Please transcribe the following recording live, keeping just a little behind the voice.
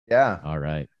Yeah. All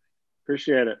right.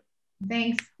 Appreciate it.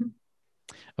 Thanks.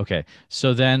 Okay.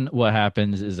 So then what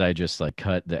happens is I just like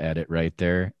cut the edit right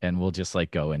there and we'll just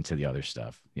like go into the other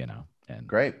stuff, you know. And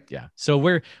Great. yeah. So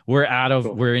Cool.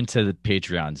 we're into the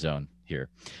Patreon zone here.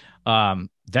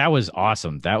 That was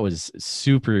awesome. That was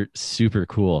super, super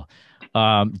cool.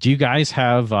 Do you guys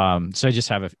have so I just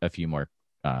have a few more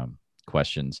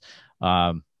questions.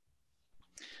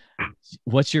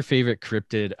 What's your favorite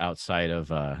cryptid outside of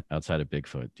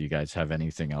Bigfoot? Do you guys have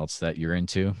anything else that you're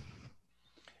into?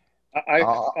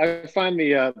 I find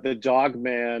the dog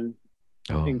man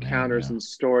Oh man, encounters yeah. and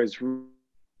stories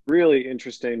really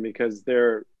interesting because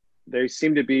they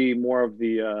seem to be more of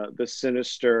the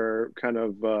sinister kind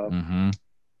of Mm-hmm.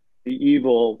 the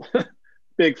evil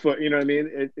Bigfoot. You know what I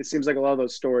mean? It seems like a lot of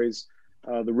those stories,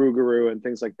 the Rougarou and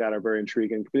things like that, are very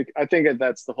intriguing. I think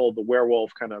that's the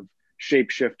werewolf kind of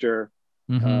shapeshifter,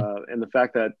 Mm-hmm. and the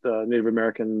fact that Native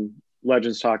American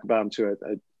legends talk about him too.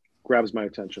 It grabs my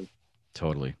attention.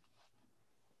 Totally.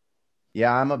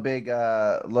 Yeah, I'm a big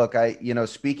look,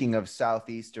 speaking of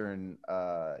southeastern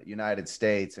United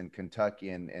States and Kentucky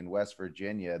and West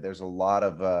Virginia, there's a lot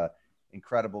of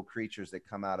incredible creatures that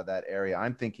come out of that area.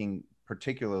 I'm thinking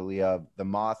particularly of the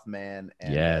Mothman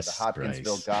and the Yes,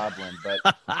 Hopkinsville Bryce. Goblin.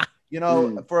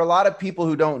 But for a lot of people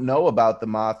who don't know about the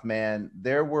Mothman,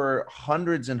 there were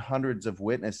hundreds and hundreds of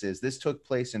witnesses. This took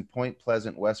place in Point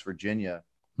Pleasant, West Virginia,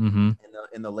 Mm-hmm.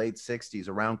 in the late 60s,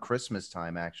 around Christmas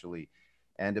time, actually.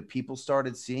 And people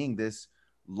started seeing this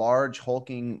large,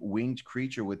 hulking, winged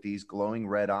creature with these glowing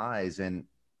red eyes. And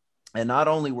not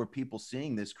only were people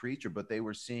seeing this creature, but they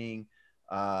were seeing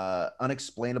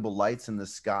unexplainable lights in the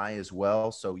sky as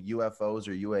well. So UFOs,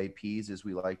 or UAPs, as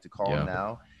we like to call them Yeah.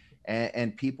 now.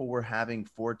 And people were having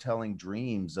foretelling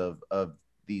dreams of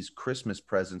these Christmas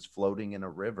presents floating in a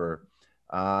river.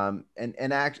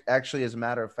 Actually, as a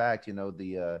matter of fact,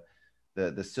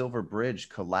 the Silver Bridge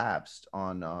collapsed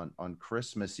on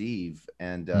Christmas Eve,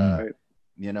 and Right.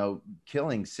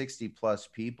 killing 60 plus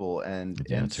people. Yeah,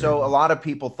 And so terrible. a lot of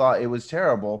people thought it was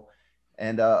terrible.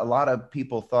 And a lot of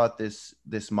people thought this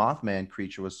Mothman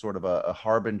creature was sort of a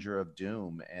harbinger of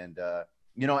doom. And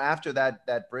after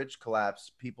that bridge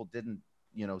collapse, people didn't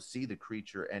see the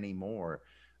creature anymore.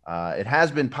 It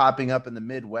has been popping up in the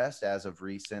Midwest as of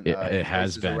recent, It in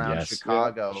has places been, around yes.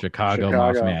 Chicago. Chicago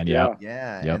Chicago. Mothman. Yeah. Yep.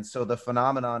 Yeah, Yep. and so the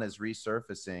phenomenon is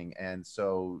resurfacing, and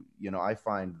so I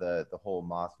find the whole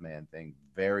Mothman thing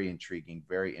very intriguing,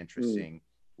 very interesting.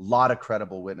 A lot of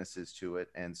credible witnesses to it,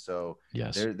 and so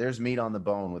Yes. there's meat on the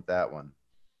bone with that one.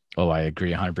 Oh, I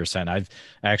agree 100%. I've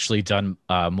actually done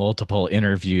multiple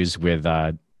interviews with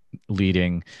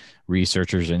leading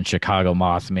researchers in Chicago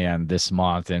Mothman this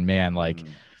month, and man, like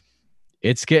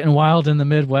it's getting wild in the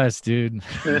Midwest, dude.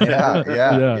 Yeah,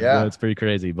 Yeah, it's pretty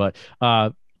crazy. But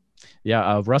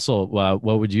Russell,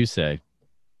 what would you say?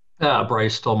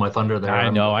 Bryce stole my thunder there. I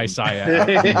know, I saw it.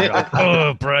 You're like,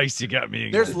 oh, Bryce, you got me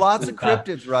again. There's lots of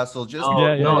cryptids, Russell. Just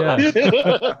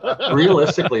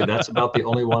realistically, that's about the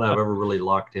only one I've ever really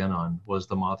locked in on, was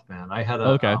the Mothman. I had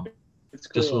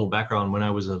just a little background. When I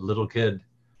was a little kid,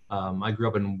 I grew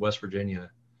up in West Virginia,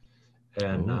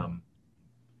 and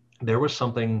there was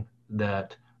something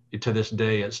that to this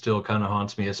day it still kind of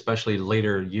haunts me, especially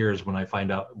later years when I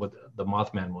find out what the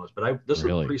Mothman was. But this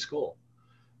was preschool.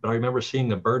 But I remember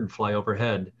seeing a bird fly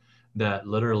overhead that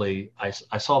literally I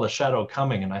saw the shadow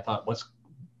coming, and I thought,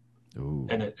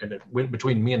 and it went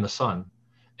between me and the sun,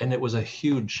 and it was a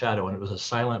huge shadow, and it was a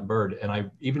silent bird. And I,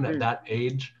 even at that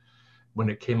age, when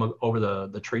it came over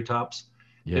the treetops,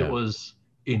 it was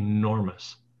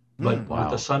enormous. But with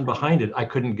the sun behind it, I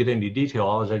couldn't get any detail.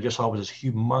 All I just saw was this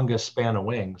humongous span of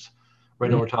wings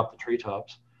right over top the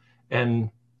treetops. And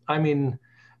I mean,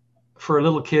 for a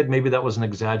little kid, maybe that was an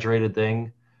exaggerated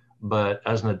thing. But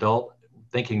as an adult,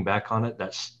 thinking back on it,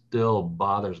 that still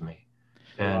bothers me.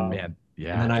 And man,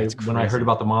 and then when I heard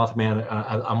about the Mothman,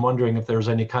 I'm wondering if there's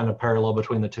any kind of parallel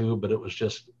between the two, but it was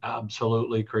just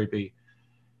absolutely creepy.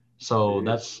 So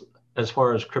that's, as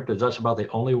far as cryptids, that's about the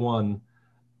only one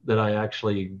that I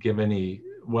actually give any.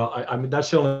 Well, I mean,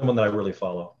 that's the only one that I really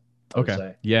follow.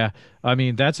 Okay. Yeah. I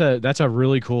mean, that's a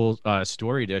really cool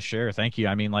story to share. Thank you.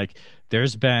 I mean, like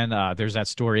there's that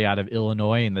story out of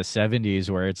Illinois in the 70s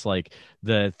where it's like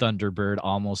the Thunderbird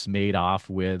almost made off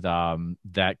with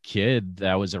that kid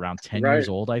that was around 10 years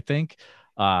old, I think.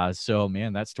 So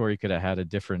man, that story could have had a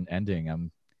different ending.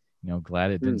 I'm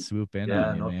glad it didn't swoop in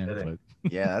on you, man.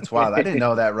 But... yeah, that's wild. I didn't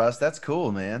know that, Russ. That's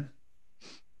cool, man.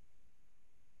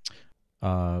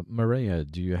 Mireya,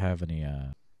 do you have any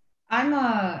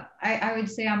I would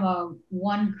say I'm a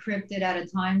one cryptid at a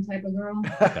time type of girl.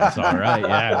 That's all right.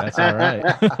 Yeah, that's all right.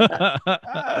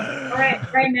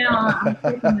 right now I'm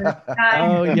taking the sky.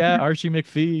 Oh yeah, Archie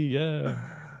McPhee. Yeah.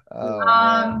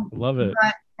 Oh, love it.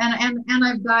 But, and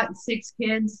I've got 6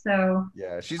 kids, so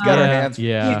yeah, she's got her hands.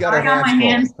 Yeah, she's got her hands my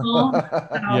full. hands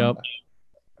full. Yep.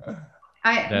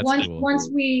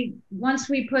 Once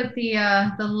we put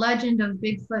the legend of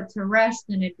Bigfoot to rest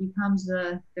and it becomes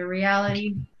the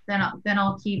reality, then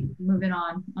I'll keep moving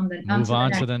on. Move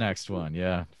on to the next one.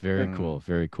 Yeah, very cool.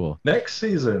 Very cool. Next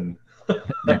season.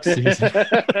 Next season.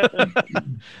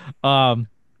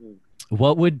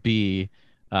 What would be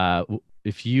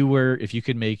if you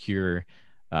could make your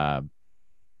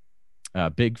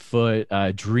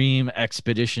Bigfoot dream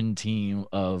expedition team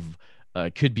of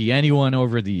could be anyone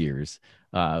over the years,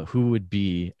 who would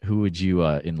you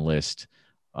enlist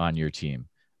on your team?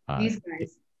 These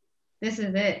guys. This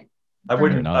is it. I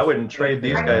wouldn't trade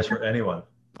these guys for anyone.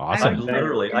 Awesome.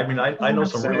 I know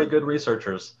some really good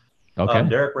researchers. Okay.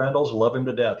 Derek Randall's, love him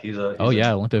to death. He's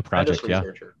Olympic Project. Yeah.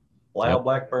 Researcher. Lyle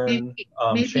Blackburn,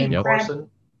 maybe Shane Carson.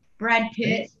 Brad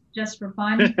Pitt, just for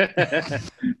fun.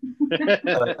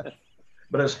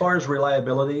 But as far as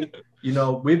reliability,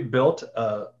 we've built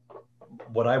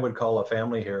what I would call a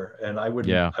family here, and I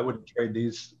wouldn't trade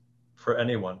these for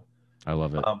anyone. I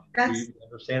love it. We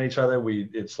understand each other.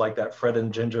 It's like that Fred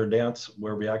and Ginger dance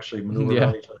where we actually maneuver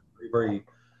on each other very.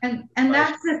 And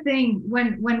that's the thing.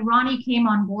 When Ronnie came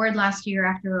on board last year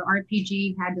after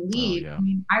RPG had to leave, I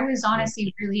mean, I was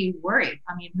honestly really worried.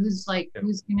 I mean, who's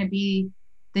going to be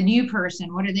the new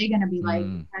person? What are they going to be like?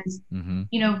 Because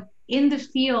in the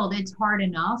field, it's hard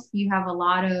enough. You have a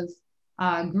lot of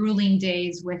grueling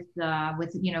days with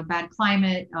bad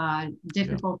climate,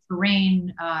 difficult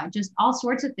terrain, just all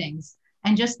sorts of things,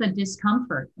 and just the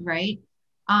discomfort, right?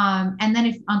 And then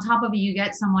if on top of it you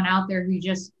get someone out there who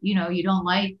just you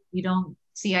don't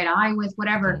see eye to eye with,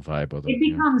 whatever, it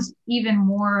becomes even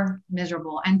more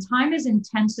miserable. And time is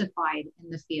intensified in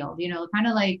the field. Kind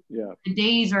of like the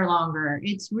days are longer.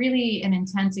 It's really an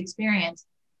intense experience.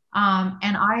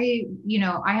 And I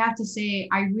have to say,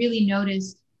 I really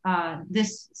noticed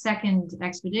this second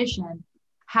expedition,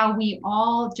 how we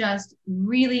all just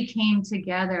really came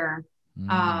together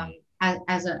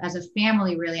as a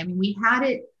family, really. I mean, we had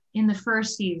it in the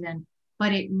first season,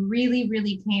 but it really,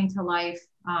 really came to life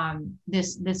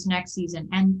this next season.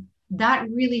 And that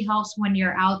really helps when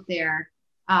you're out there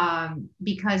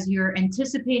because you're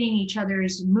anticipating each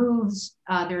other's moves.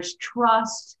 There's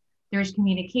trust, there's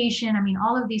communication. I mean,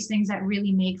 all of these things that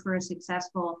really make for a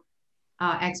successful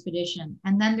expedition.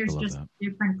 And then there's just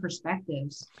different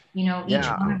perspectives. Each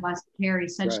one of us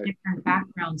carries such different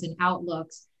backgrounds and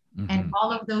outlooks, and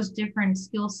all of those different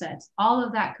skill sets. All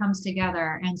of that comes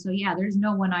together, and so there's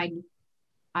no one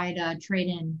I'd trade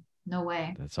in. No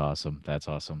way. That's awesome.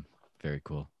 Very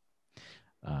cool.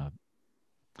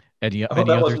 Any I hope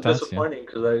other that wasn't thoughts? disappointing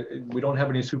because we don't have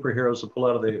any superheroes to pull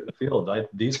out of the field.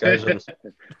 These guys are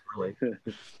really.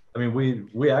 I mean,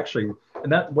 we actually,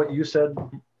 and that what you said,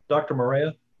 Dr.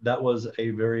 Mireya, that was a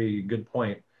very good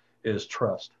point. Is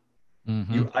trust.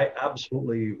 I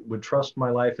absolutely would trust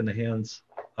my life in the hands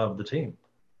of the team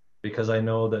because I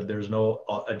know that there's no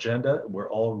agenda. We're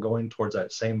all going towards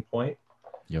that same point.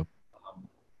 Yep.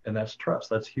 And that's trust.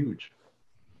 That's huge.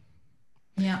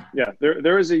 Yeah.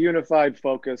 There is a unified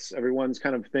focus. Everyone's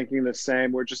kind of thinking the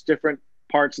same. We're just different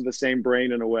parts of the same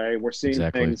brain in a way. We're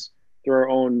seeing things through our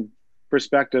own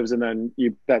perspectives, and then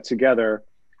that together,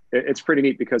 it's pretty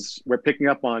neat because we're picking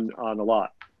up on a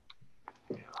lot.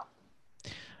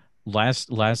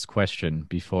 Last question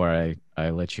before I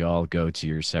let you all go to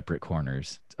your separate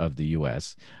corners of the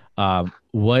U.S.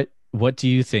 What do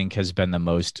you think has been the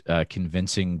most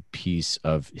convincing piece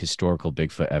of historical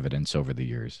Bigfoot evidence over the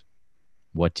years?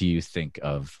 What do you think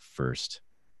of first?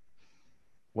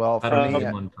 Well, for me,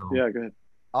 go ahead.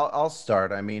 I'll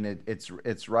start. I mean,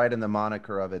 it's right in the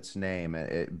moniker of its name,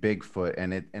 Bigfoot,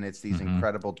 and it's these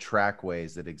incredible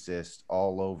trackways that exist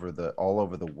all over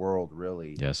the world,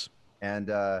 really. Yes.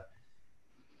 And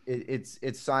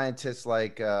it's scientists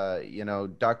like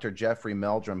Dr. Jeffrey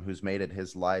Meldrum, who's made it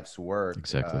his life's work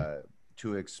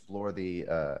to explore the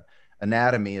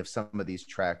anatomy of some of these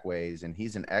trackways, and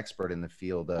he's an expert in the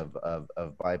field of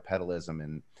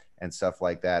bipedalism and stuff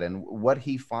like that. And what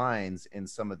he finds in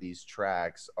some of these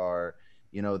tracks are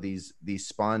these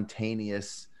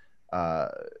spontaneous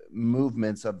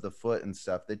movements of the foot and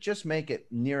stuff that just make it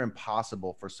near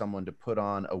impossible for someone to put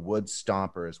on a wood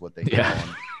stomper, is what they call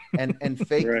them, and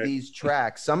fake these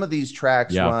tracks. Some of these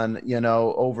tracks run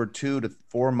over 2 to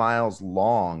 4 miles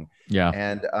long.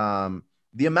 And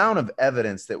the amount of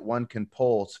evidence that one can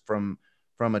pull from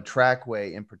a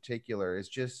trackway in particular is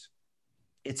just,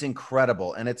 it's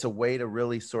incredible. And it's a way to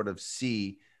really sort of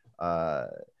see,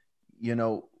 you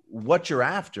know, what you're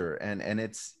after. And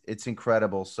it's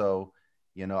incredible. So,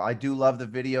 you know, I do love the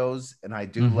videos and I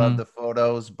do love the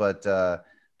photos, but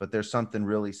there's something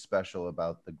really special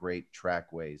about the great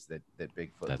trackways that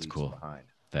Bigfoot leaves behind.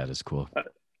 That is cool.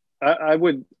 I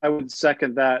would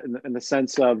second that in the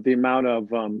sense of the amount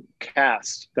of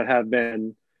casts that have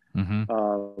been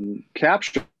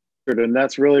captured, and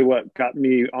that's really what got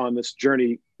me on this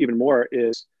journey even more,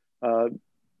 is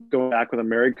going back with a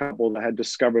married couple that had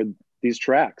discovered these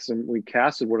tracks, and we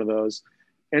casted one of those,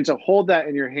 and to hold that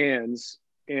in your hands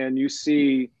and you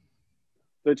see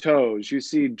the toes, you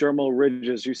see dermal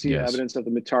ridges, you see evidence of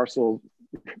the metatarsal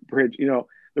bridge, you know,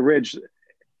 the ridge.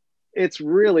 It's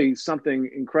really something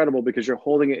incredible because you're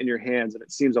holding it in your hands and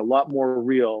it seems a lot more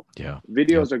real. Yeah.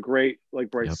 Videos are great,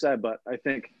 like Bryce said, but I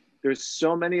think there's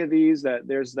so many of these that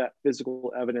there's that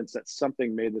physical evidence that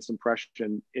something made this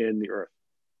impression in the earth.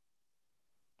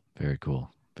 Very cool.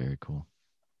 Very cool.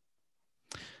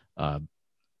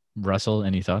 Russell,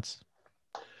 any thoughts?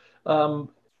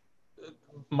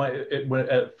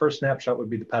 First snapshot would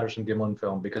be the Patterson-Gimlin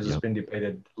film, because it's been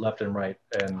debated left and right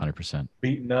and 100%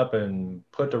 beaten up and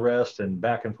put to rest and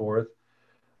back and forth.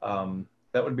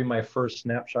 That would be my first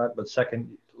snapshot. But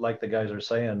second, like the guys are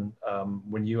saying,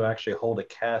 when you actually hold a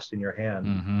cast in your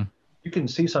hand, you can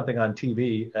see something on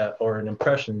TV or an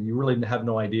impression. You really have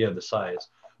no idea of the size.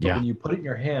 But when you put it in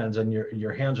your hands and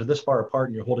your hands are this far apart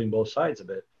and you're holding both sides of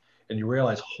it, and you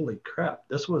realize, holy crap,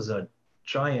 this was a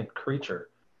giant creature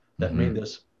that made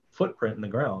this footprint in the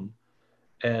ground.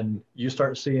 And you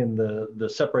start seeing the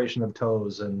separation of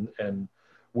toes and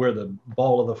where the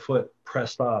ball of the foot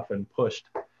pressed off and pushed.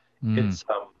 It's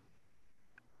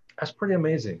that's pretty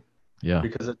amazing. Yeah.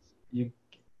 Because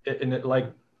it's like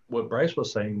what Bryce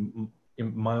was saying,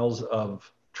 miles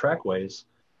of trackways,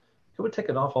 it would take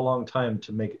an awful long time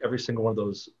to make every single one of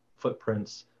those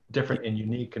footprints different and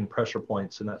unique and pressure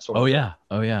points and that sort of thing.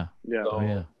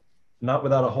 Yeah. Not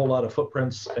without a whole lot of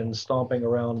footprints and stomping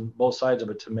around both sides of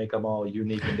it to make them all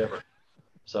unique and different.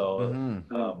 So,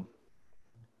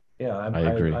 I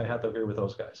agree. I have to agree with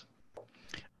those guys.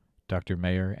 Dr.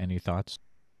 Mayor, any thoughts?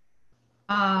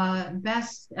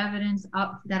 Best evidence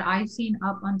up that I've seen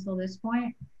up until this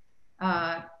point.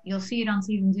 You'll see it on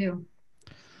season 2.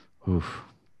 Oof.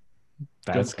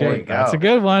 That's good. That's a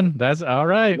good one. That's all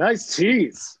right. Nice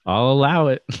tease. I'll allow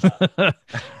it.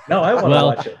 No, I want to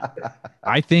watch it.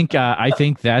 I think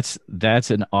that's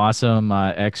an awesome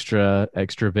extra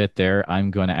bit there. I'm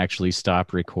going to actually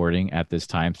stop recording at this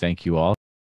time. Thank you all.